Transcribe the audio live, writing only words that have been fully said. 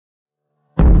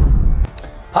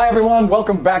Hi everyone,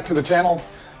 welcome back to the channel.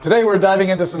 Today we're diving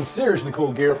into some seriously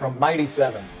cool gear from Mighty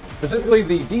 7, specifically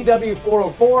the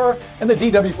DW-404 and the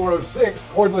DW-406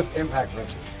 cordless impact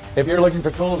wrenches. If you're looking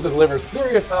for tools that deliver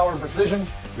serious power and precision,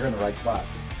 you're in the right spot.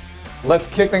 Let's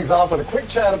kick things off with a quick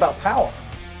chat about power.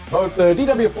 Both the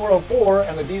DW-404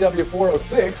 and the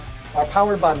DW-406 are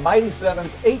powered by Mighty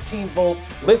 7's 18-volt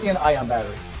lithium-ion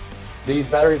batteries. These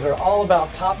batteries are all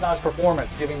about top-notch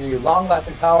performance, giving you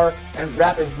long-lasting power and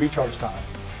rapid recharge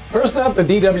times. First up, the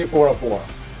DW-404.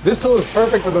 This tool is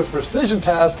perfect for those precision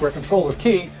tasks where control is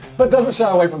key, but doesn't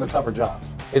shy away from the tougher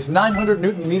jobs. It's 900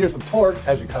 Newton meters of torque,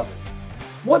 as you covered.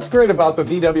 What's great about the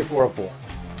DW-404?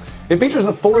 It features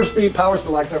a 4-speed power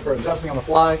selector for adjusting on the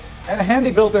fly and a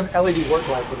handy built-in LED work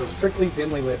light for those strictly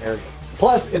dimly lit areas.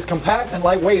 Plus, it's compact and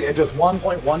lightweight at just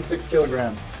 1.16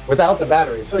 kilograms without the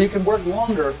battery, so you can work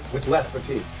longer with less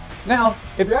fatigue. Now,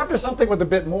 if you're after something with a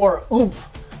bit more oomph,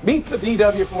 meet the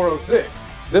DW-406.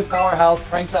 This powerhouse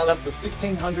cranks out up to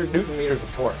 1,600 Newton meters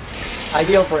of torque.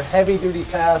 Ideal for heavy-duty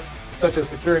tasks such as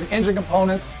securing engine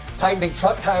components, tightening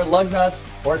truck tire lug nuts,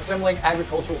 or assembling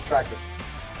agricultural tractors.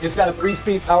 It's got a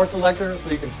 3-speed power selector, so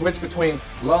you can switch between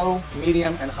low,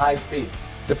 medium, and high speeds,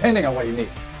 depending on what you need.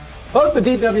 Both the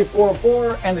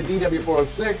DW-404 and the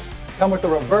DW-406 come with the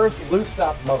reverse loose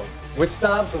stop mode, which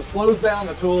stops or slows down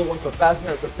the tool once the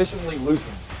fastener is sufficiently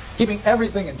loosened, keeping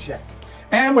everything in check.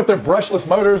 And with their brushless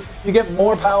motors, you get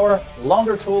more power,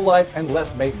 longer tool life, and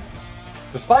less maintenance.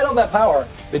 Despite all that power,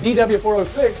 the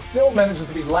DW-406 still manages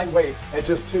to be lightweight at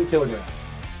just 2 kilograms.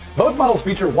 Both models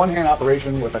feature one-hand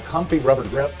operation with a comfy rubber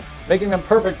grip, making them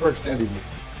perfect for extended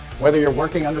use. Whether you're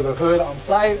working under the hood on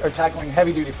site or tackling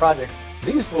heavy-duty projects,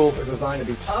 these tools are designed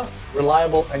to be tough,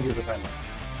 reliable, and user-friendly.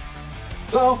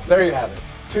 So, there you have it.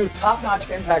 2 top-notch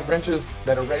impact wrenches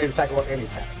that are ready to tackle any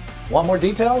task. Want more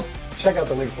details? Check out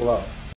the links below.